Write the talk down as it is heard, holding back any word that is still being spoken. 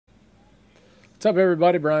What's up,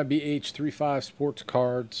 everybody? Brian BH35 Sports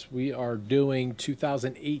Cards. We are doing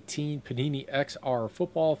 2018 Panini XR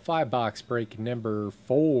Football 5-box break number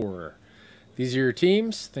 4. These are your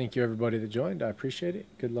teams. Thank you, everybody that joined. I appreciate it.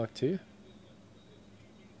 Good luck to you.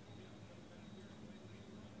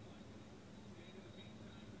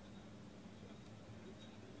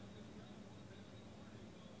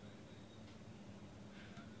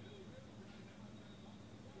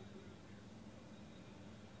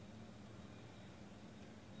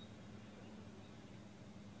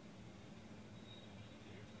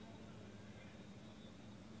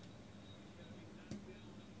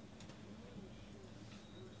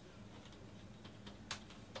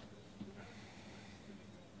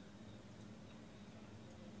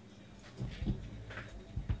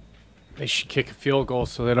 They should kick a field goal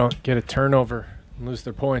so they don't get a turnover and lose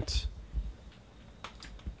their points.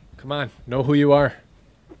 Come on, know who you are.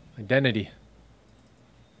 Identity.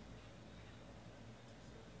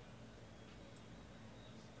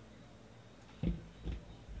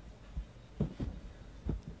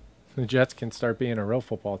 The Jets can start being a real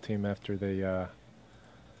football team after they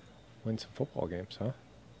win some football games, huh?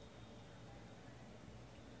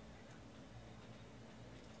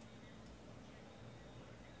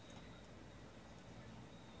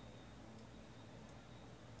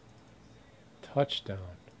 Touchdown.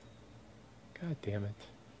 God damn it.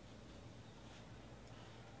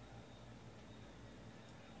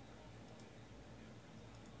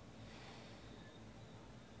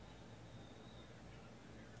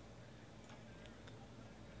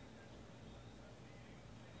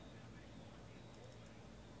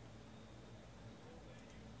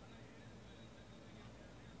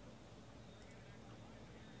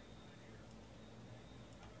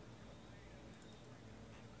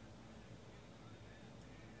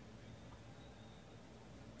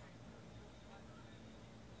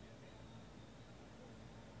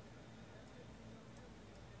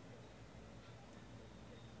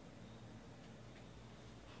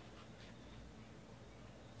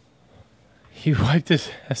 He wiped his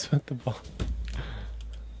ass with the ball.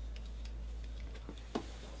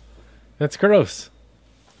 That's gross.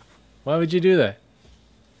 Why would you do that?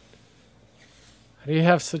 How do you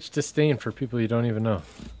have such disdain for people you don't even know?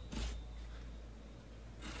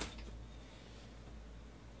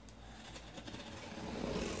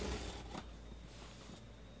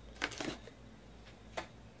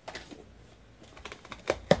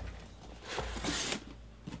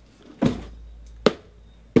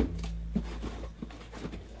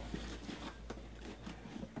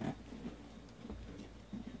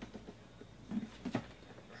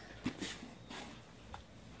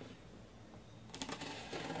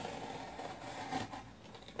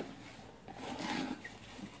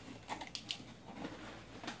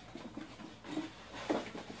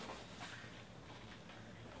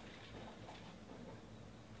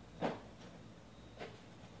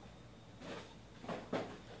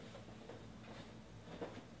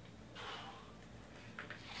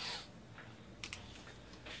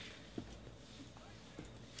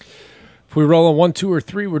 If we roll a 1, 2, or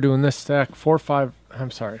 3, we're doing this stack. 4, 5.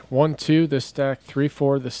 I'm sorry. 1, 2, this stack. 3,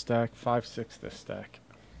 4, this stack. 5, 6, this stack.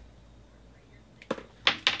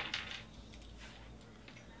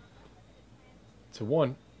 It's a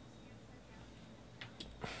 1.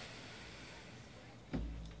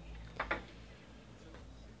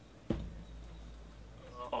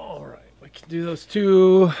 All right. We can do those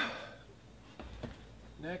two.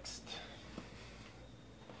 Next.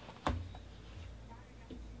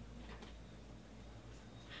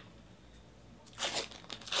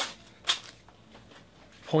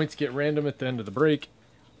 Points get random at the end of the break.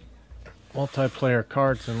 Multiplayer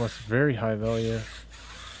cards, unless very high value,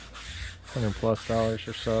 $100+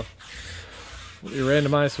 or so, will be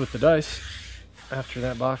randomized with the dice after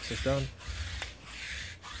that box is done.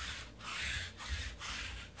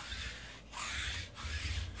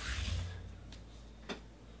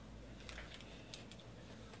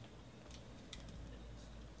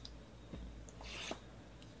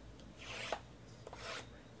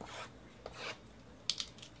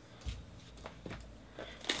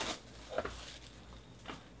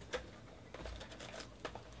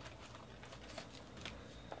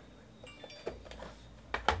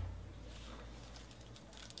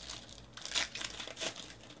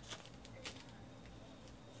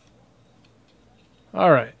 All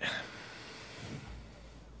right.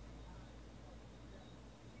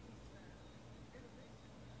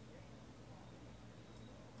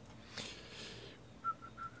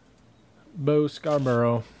 Bo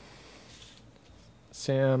Scarborough,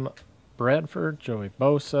 Sam Bradford, Joey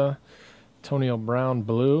Bosa, Antonio Brown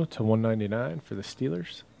blue to 199 for the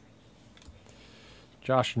Steelers.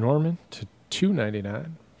 Josh Norman to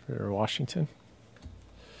 299 for Washington.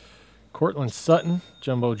 Cortland Sutton,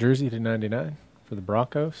 jumbo jersey to 99 for the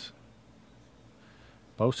Broncos.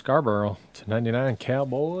 Bo Scarborough to 99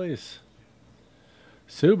 Cowboys.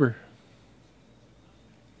 Suber.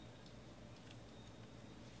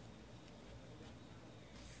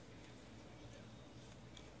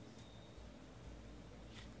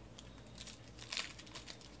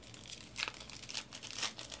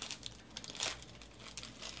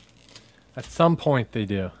 At some point they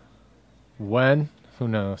do. When? Who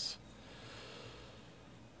knows?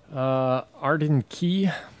 Arden Key,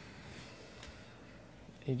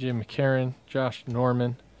 AJ McCarron, Josh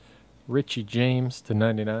Norman, Richie James to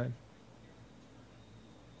 99.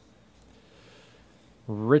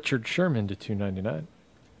 Richard Sherman to 299.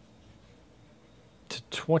 To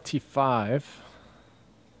 25.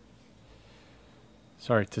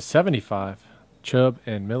 Sorry, to 75. Chubb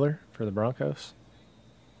and Miller for the Broncos.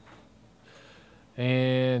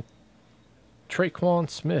 And Traquan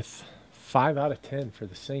Smith, 5 out of 10 for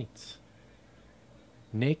the Saints.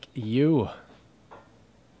 Nick Yu.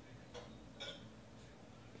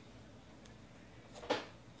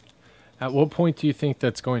 At what point do you think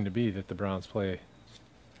that's going to be that the Browns play?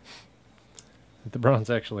 That the Browns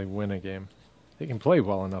actually win a game? They can play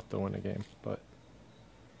well enough to win a game, but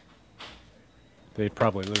they'd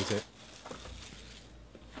probably lose it.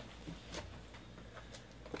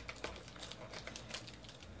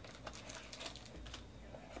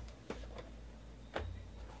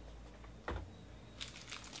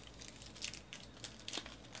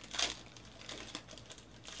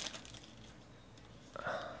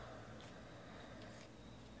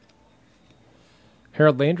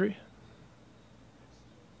 Harold Landry.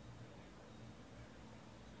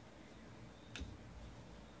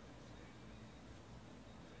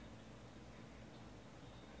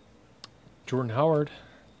 Jordan Howard.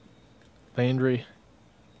 Landry.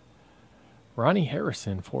 Ronnie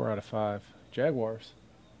Harrison, 4 out of 5. Jaguars.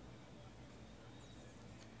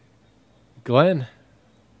 Glenn.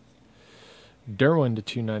 Derwin to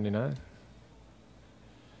 299.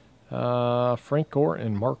 Frank Gore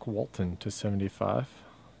and Mark Walton to 75.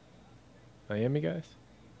 Miami guys.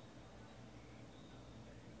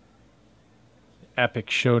 Epic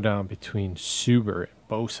showdown between Suber and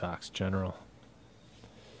Bo Sox General.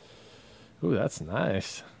 Ooh, that's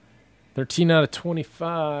nice. 13 out of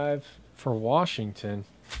 25 for Washington.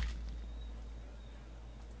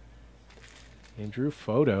 Andrew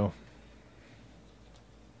Photo.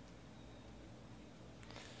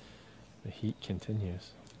 The heat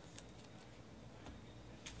continues.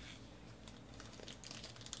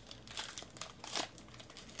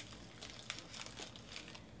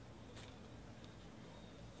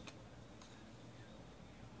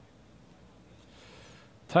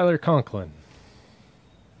 Tyler Conklin,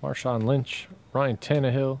 Marshawn Lynch, Ryan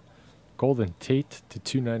Tannehill, Golden Tate to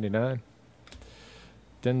 299,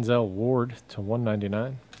 Denzel Ward to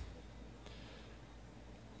 199,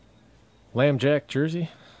 Lamb Jack jersey,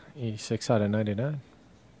 86 out of 99,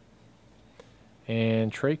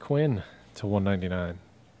 and Trey Quinn to 199.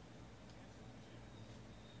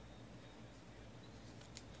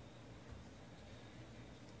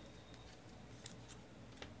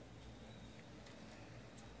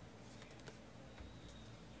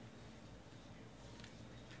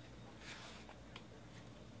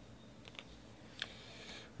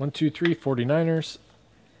 One, two, three, 49ers.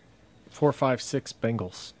 4, 5, 6,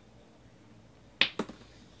 Bengals.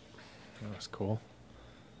 That was cool.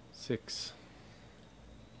 6.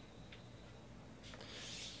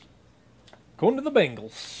 Going to the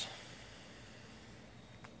Bengals.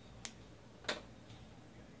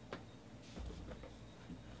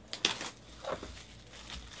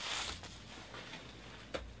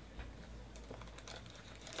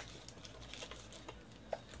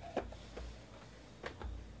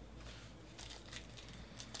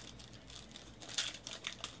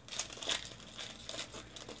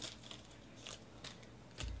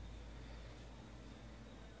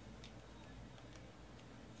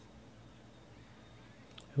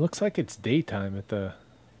 It looks like it's daytime at the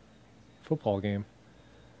football game.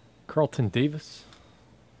 Carlton Davis,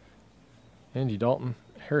 Andy Dalton,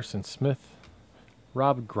 Harrison Smith,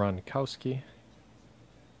 Rob Gronkowski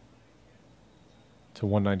to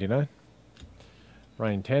 199.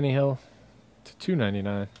 Ryan Tannehill to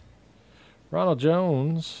 299. Ronald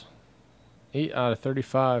Jones, 8 out of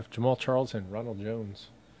 35. Jamal Charles and Ronald Jones.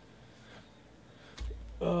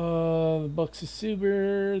 The Bucks is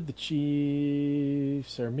Suber. The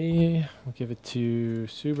Chiefs are me. We'll give it to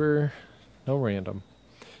Suber. No random.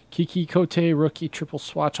 Kiki Cote, rookie triple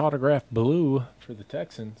swatch autograph blue for the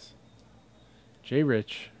Texans. J.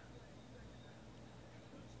 Rich.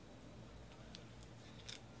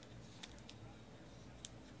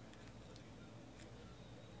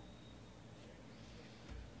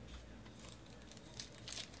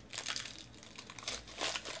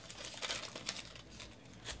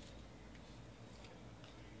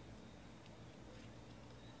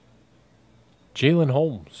 Jalen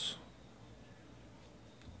Holmes.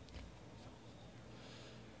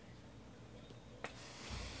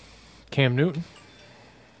 Cam Newton.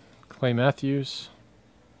 Clay Matthews.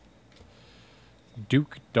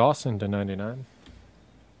 Duke Dawson /99.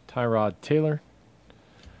 Tyrod Taylor.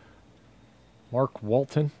 Mark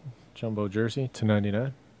Walton, jumbo jersey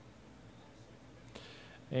 /99.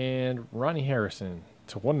 And Ronnie Harrison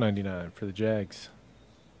 /199 for the Jags.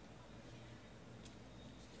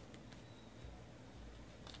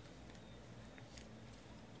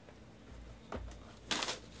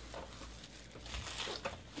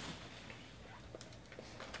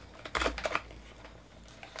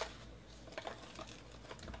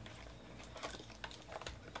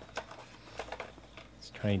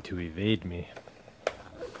 Trying to evade me.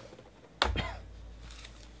 I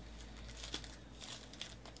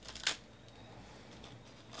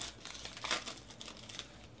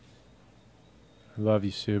love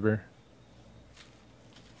you, Suber.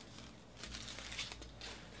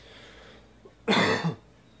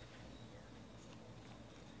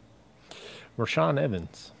 Rashawn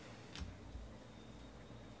Evans.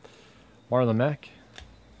 Marlon Mack.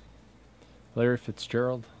 Larry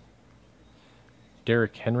Fitzgerald.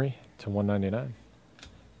 Derrick Henry /199.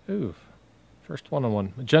 Ooh, first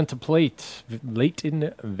one-on-one. Magenta plate,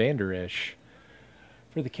 Leighton Vander Esch.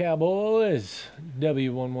 For the Cowboys,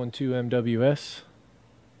 W112MWS.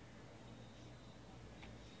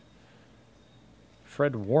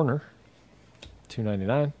 Fred Warner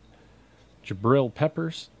 /299. Jabril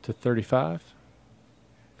Peppers /35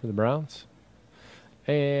 for the Browns.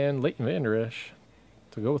 And Leighton Vander Esch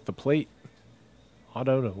to go with the plate.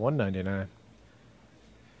 Auto /199.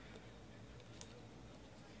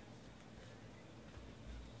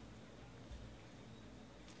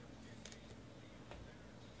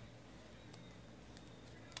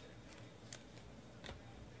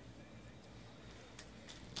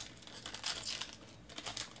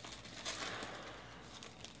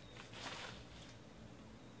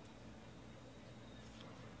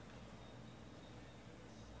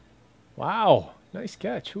 Wow, nice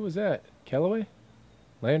catch. Who was that? Callaway?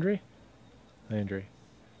 Landry? Landry.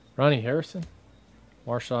 Ronnie Harrison?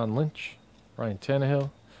 Marshawn Lynch? Ryan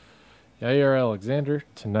Tannehill? Yair Alexander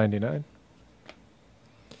 /99.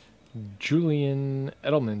 Julian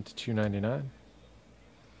Edelman /299.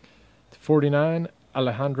 49,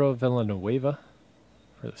 Alejandro Villanueva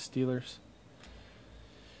for the Steelers.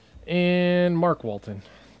 And Mark Walton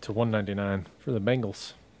 /199 for the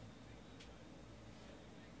Bengals.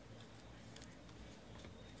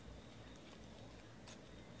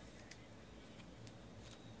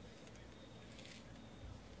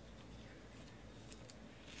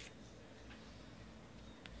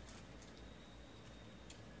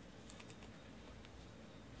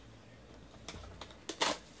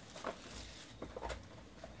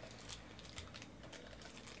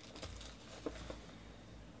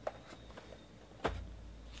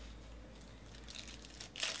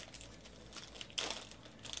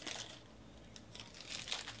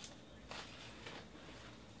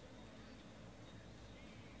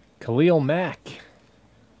 Khalil Mack.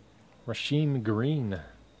 Rasheem Green.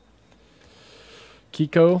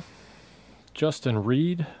 Kiko. Justin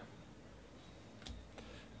Reed.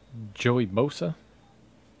 Joey Bosa.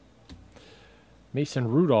 Mason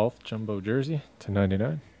Rudolph, jumbo jersey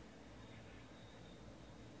 /99.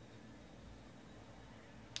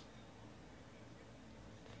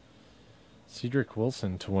 Cedric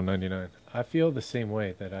Wilson /199. I feel the same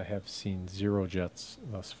way that I have seen 0 Jets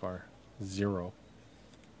thus far. 0.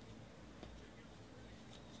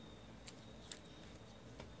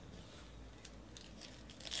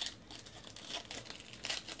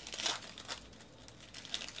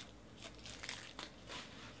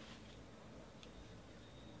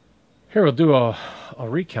 Here, we'll do a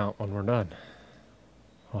recount when we're done.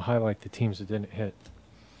 I'll highlight the teams that didn't hit.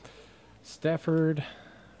 Stafford,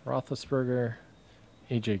 Roethlisberger,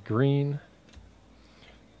 AJ Green,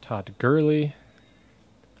 Todd Gurley.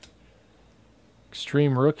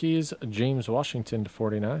 Extreme Rookies, James Washington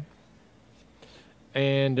 /49.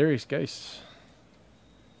 And Darius Geis.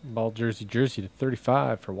 Ball jersey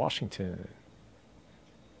 /35 for Washington.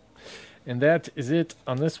 And that is it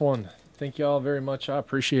on this one. Thank you all very much. I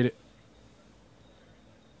appreciate it.